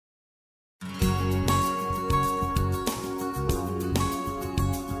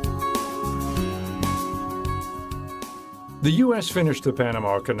The U.S. finished the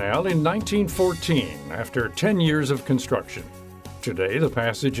Panama Canal in 1914 after 10 years of construction. Today, the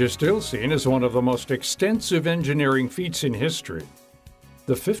passage is still seen as one of the most extensive engineering feats in history.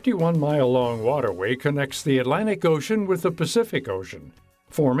 The 51-mile-long waterway connects the Atlantic Ocean with the Pacific Ocean,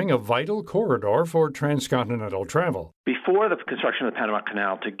 forming a vital corridor for transcontinental travel. Before the construction of the Panama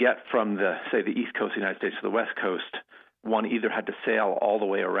Canal, to get from the East Coast of the United States to the West Coast, one either had to sail all the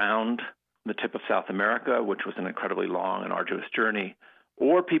way around the tip of South America, which was an incredibly long and arduous journey,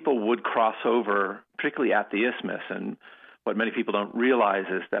 or people would cross over, particularly at the isthmus. And what many people don't realize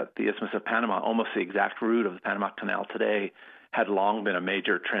is that the Isthmus of Panama, almost the exact route of the Panama Canal today, had long been a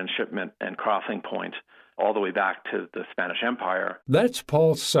major transshipment and crossing point all the way back to the Spanish Empire. That's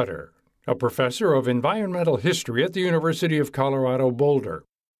Paul Sutter, a professor of environmental history at the University of Colorado Boulder.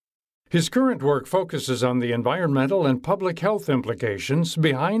 His current work focuses on the environmental and public health implications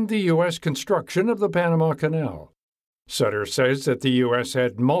behind the U.S. construction of the Panama Canal. Sutter says that the U.S.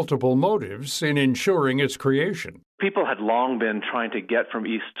 had multiple motives in ensuring its creation. People had long been trying to get from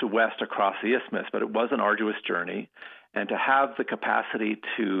east to west across the isthmus, but it was an arduous journey. And to have the capacity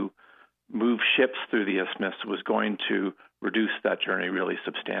to move ships through the isthmus was going to reduce that journey really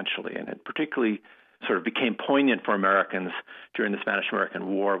substantially. And it particularly sort of became poignant for Americans during the Spanish-American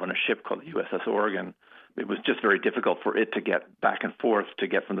War when a ship called the USS Oregon, it was just very difficult for it to get back and forth to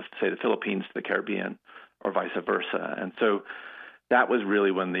get from, the Philippines to the Caribbean or vice versa. And so that was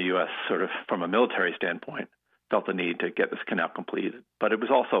really when the U.S. sort of, from a military standpoint, felt the need to get this canal completed. But it was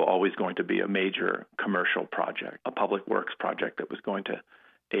also always going to be a major commercial project, a public works project that was going to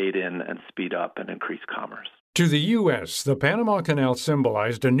aid in and speed up and increase commerce. To the U.S., the Panama Canal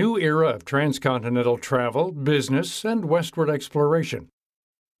symbolized a new era of transcontinental travel, business, and westward exploration.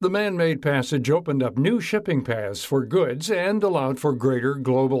 The man-made passage opened up new shipping paths for goods and allowed for greater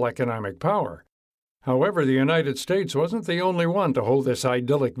global economic power. However, the United States wasn't the only one to hold this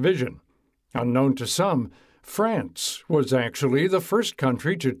idyllic vision. Unknown to some, France was actually the first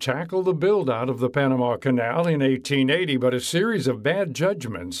country to tackle the build-out of the Panama Canal in 1880, but a series of bad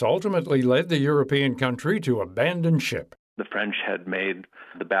judgments ultimately led the European country to abandon ship. The French had made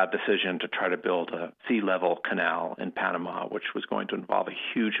the bad decision to try to build a sea-level canal in Panama, which was going to involve a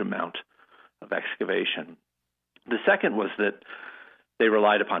huge amount of excavation. The second was that they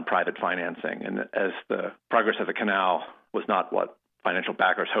relied upon private financing, and as the progress of the canal was not what financial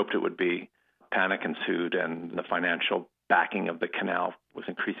backers hoped it would be, panic ensued, and the financial backing of the canal was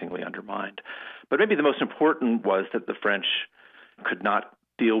increasingly undermined. But maybe the most important was that the French could not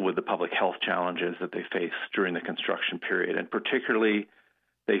deal with the public health challenges that they faced during the construction period, and particularly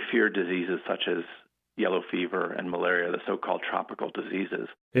they feared diseases such as yellow fever and malaria, the so-called tropical diseases.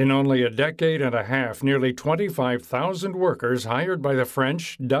 In only a decade and a half, nearly 25,000 workers hired by the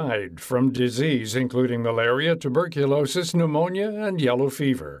French died from disease, including malaria, tuberculosis, pneumonia, and yellow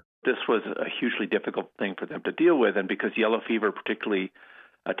fever. This was a hugely difficult thing for them to deal with, and because yellow fever particularly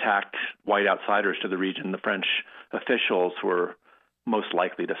attacked white outsiders to the region, the French officials were most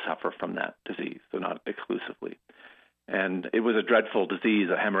likely to suffer from that disease, though not exclusively. And it was a dreadful disease,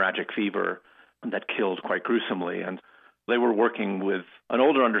 a hemorrhagic fever that killed quite gruesomely. And they were working with an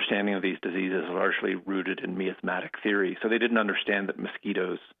older understanding of these diseases, largely rooted in miasmatic theory. So they didn't understand that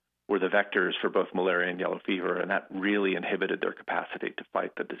mosquitoes were the vectors for both malaria and yellow fever, and that really inhibited their capacity to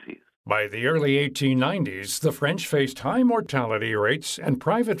fight the disease. By the early 1890s, the French faced high mortality rates and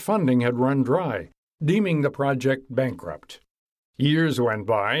private funding had run dry, deeming the project bankrupt. Years went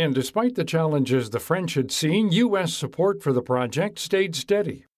by, and despite the challenges the French had seen, U.S. support for the project stayed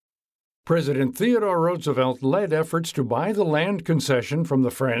steady. President Theodore Roosevelt led efforts to buy the land concession from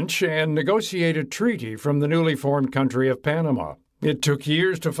the French and negotiate a treaty from the newly formed country of Panama. It took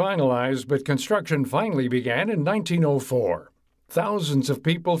years to finalize, but construction finally began in 1904. Thousands of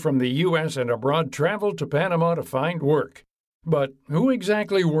people from the U.S. and abroad traveled to Panama to find work. But who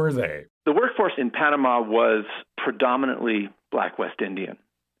exactly were they? The workforce in Panama was predominantly Black West Indian.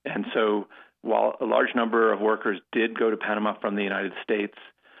 And so while a large number of workers did go to Panama from the United States,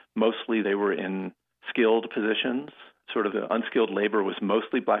 mostly they were in skilled positions. Sort of the unskilled labor was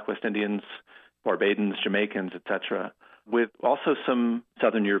mostly Black West Indians, Barbadians, Jamaicans, etc., with also some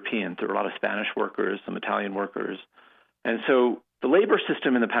Southern Europeans. There were a lot of Spanish workers, some Italian workers. And so the labor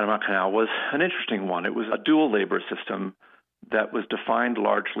system in the Panama Canal was an interesting one. It was a dual labor system that was defined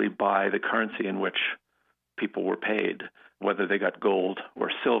largely by the currency in which people were paid, whether they got gold or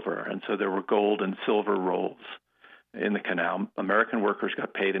silver. And so there were gold and silver rolls in the canal. American workers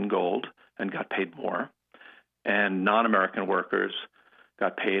got paid in gold and got paid more, and non-American workers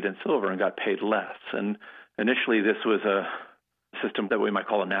got paid in silver and got paid less. And initially, this was a system that we might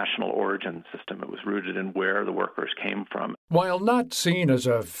call a national origin system. It was rooted in where the workers came from. While not seen as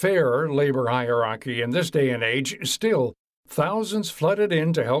a fair labor hierarchy in this day and age, still, thousands flooded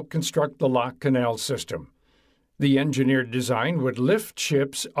in to help construct the lock canal system. The engineered design would lift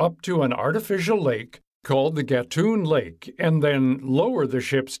ships up to an artificial lake called the Gatun Lake and then lower the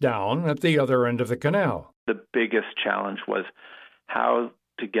ships down at the other end of the canal. The biggest challenge was how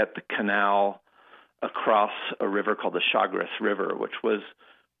to get the canal across a river called the Chagres River, which was,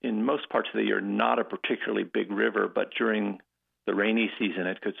 in most parts of the year, not a particularly big river, but during the rainy season,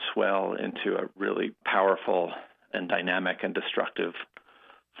 it could swell into a really powerful and dynamic and destructive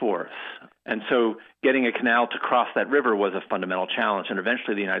force. And so getting a canal to cross that river was a fundamental challenge, and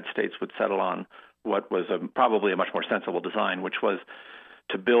eventually the United States would settle on what was probably a much more sensible design, which was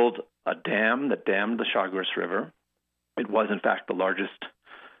to build a dam that dammed the Chagres River. It was, in fact, the largest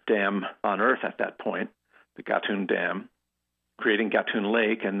dam on Earth at that point, the Gatun Dam, creating Gatun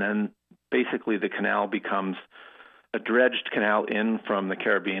Lake, and then basically the canal becomes a dredged canal in from the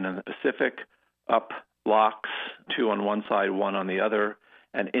Caribbean and the Pacific, up locks, two on one side, one on the other,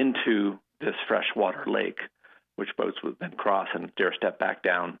 and into this freshwater lake, which boats would then cross and dare step back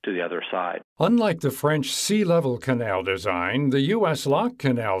down to the other side. Unlike the French sea-level canal design, the U.S. lock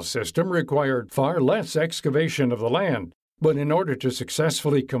canal system required far less excavation of the land. But in order to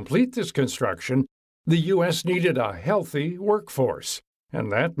successfully complete this construction, the U.S. needed a healthy workforce,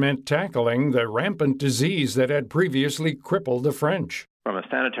 and that meant tackling the rampant disease that had previously crippled the French. From a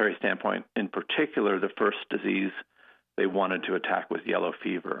sanitary standpoint, in particular, the first disease they wanted to attack was yellow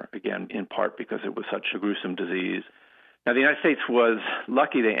fever, again, in part because it was such a gruesome disease. Now, the United States was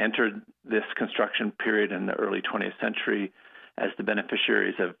lucky they entered this construction period in the early 20th century as the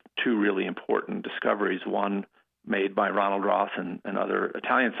beneficiaries of two really important discoveries. One made by Ronald Ross and other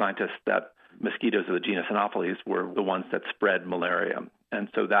Italian scientists, that mosquitoes of the genus Anopheles were the ones that spread malaria. And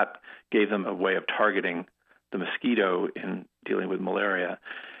so that gave them a way of targeting the mosquito in dealing with malaria.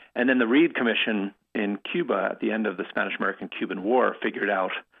 And then the Reed Commission in Cuba at the end of the Spanish-American-Cuban War figured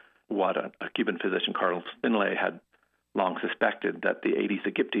out what a Cuban physician, Carlos Finlay, had long suspected, that the Aedes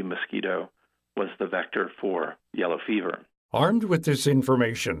aegypti mosquito was the vector for yellow fever. Armed with this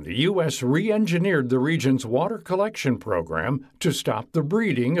information, the U.S. re-engineered the region's water collection program to stop the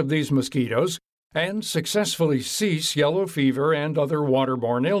breeding of these mosquitoes and successfully cease yellow fever and other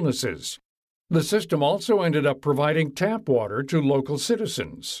waterborne illnesses. The system also ended up providing tap water to local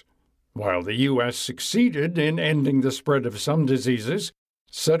citizens. While the U.S. succeeded in ending the spread of some diseases,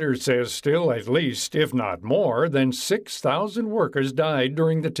 Sutter says still at least, if not more, than 6,000 workers died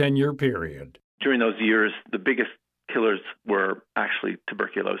during the 10-year period. During those years, the biggest killers were actually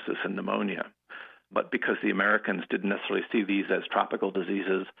tuberculosis and pneumonia. But because the Americans didn't necessarily see these as tropical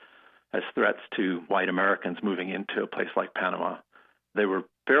diseases, as threats to white Americans moving into a place like Panama, they were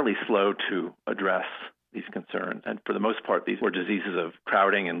fairly slow to address these concerns. And for the most part, these were diseases of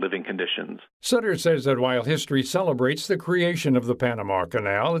crowding and living conditions. Sutter says that while history celebrates the creation of the Panama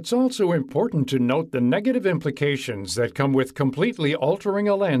Canal, it's also important to note the negative implications that come with completely altering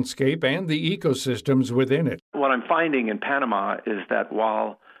a landscape and the ecosystems within it. What I'm finding in Panama is that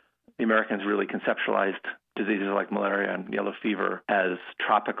while the Americans really conceptualized diseases like malaria and yellow fever as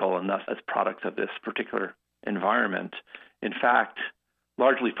tropical and thus as products of this particular environment, in fact,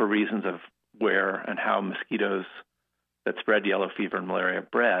 largely for reasons of where and how mosquitoes that spread yellow fever and malaria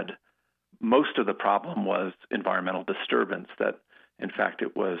bred, most of the problem was environmental disturbance, that in fact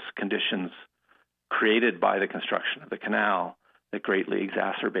it was conditions created by the construction of the canal that greatly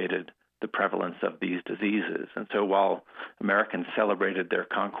exacerbated the prevalence of these diseases. And so while Americans celebrated their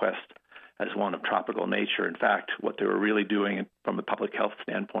conquest as one of tropical nature, in fact, what they were really doing from a public health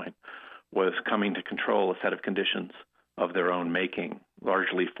standpoint was coming to control a set of conditions of their own making,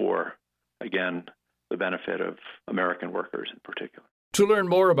 largely for, again, the benefit of American workers in particular. To learn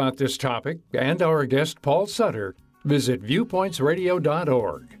more about this topic and our guest Paul Sutter, visit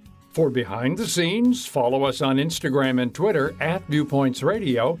viewpointsradio.org. For behind the scenes, follow us on Instagram and Twitter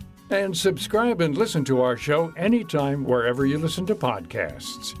 @ViewpointsRadio, and subscribe and listen to our show anytime wherever you listen to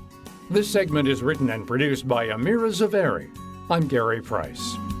podcasts. This segment is written and produced by Amira Zaveri. I'm Gary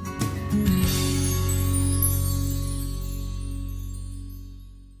Price.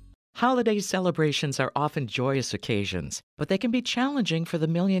 Holiday celebrations are often joyous occasions, but they can be challenging for the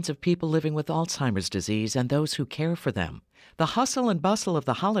millions of people living with Alzheimer's disease and those who care for them. The hustle and bustle of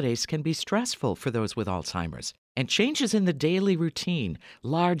the holidays can be stressful for those with Alzheimer's, and changes in the daily routine,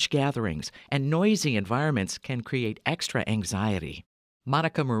 large gatherings, and noisy environments can create extra anxiety.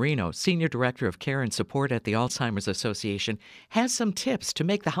 Monica Marino, Senior Director of Care and Support at the Alzheimer's Association, has some tips to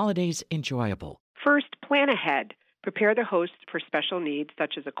make the holidays enjoyable. First, plan ahead. Prepare the host for special needs,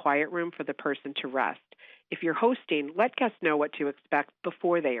 such as a quiet room for the person to rest. If you're hosting, let guests know what to expect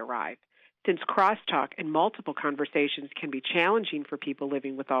before they arrive. Since crosstalk and multiple conversations can be challenging for people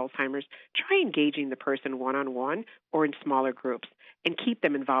living with Alzheimer's, try engaging the person one-on-one or in smaller groups and keep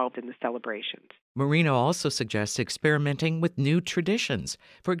them involved in the celebrations. Marina also suggests experimenting with new traditions.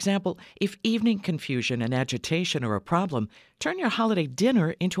 For example, if evening confusion and agitation are a problem, turn your holiday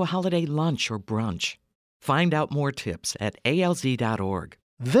dinner into a holiday lunch or brunch. Find out more tips at alz.org.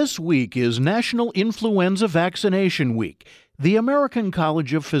 This week is National Influenza Vaccination Week. The American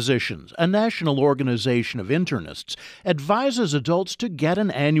College of Physicians, a national organization of internists, advises adults to get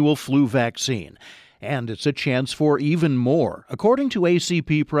an annual flu vaccine. And it's a chance for even more, according to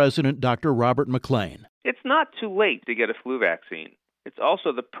ACP President Dr. Robert McLean. It's not too late to get a flu vaccine. It's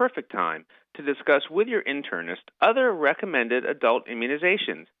also the perfect time to discuss with your internist other recommended adult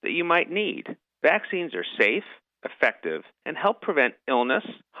immunizations that you might need. Vaccines are safe, effective, and help prevent illness,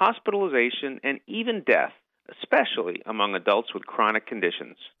 hospitalization, and even death, especially among adults with chronic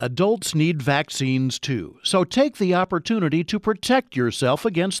conditions. Adults need vaccines too, so take the opportunity to protect yourself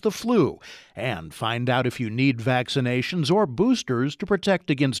against the flu and find out if you need vaccinations or boosters to protect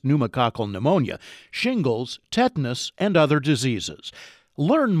against pneumococcal pneumonia, shingles, tetanus, and other diseases.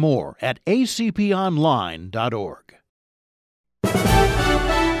 Learn more at acponline.org.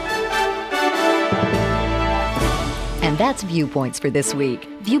 And that's Viewpoints for this week.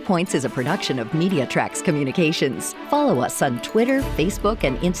 Viewpoints is a production of MediaTrax Communications. Follow us on Twitter, Facebook,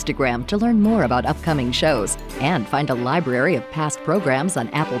 and Instagram to learn more about upcoming shows. And find a library of past programs on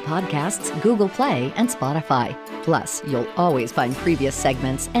Apple Podcasts, Google Play, and Spotify. Plus, you'll always find previous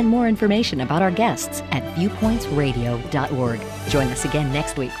segments and more information about our guests at viewpointsradio.org. Join us again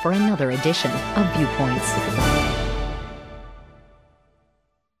next week for another edition of Viewpoints.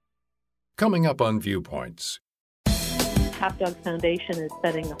 Coming up on Viewpoints. Top Dog Foundation is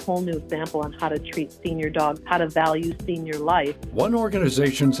setting a whole new example on how to treat senior dogs, how to value senior life. One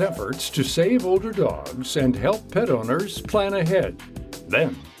organization's efforts to save older dogs and help pet owners plan ahead.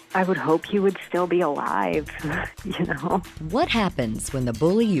 Then, I would hope he would still be alive, What happens when the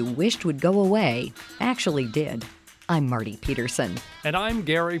bully you wished would go away actually did? I'm Marty Peterson. And I'm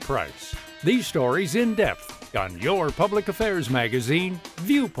Gary Price. These stories in depth on your public affairs magazine,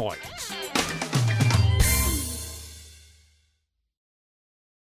 Viewpoints.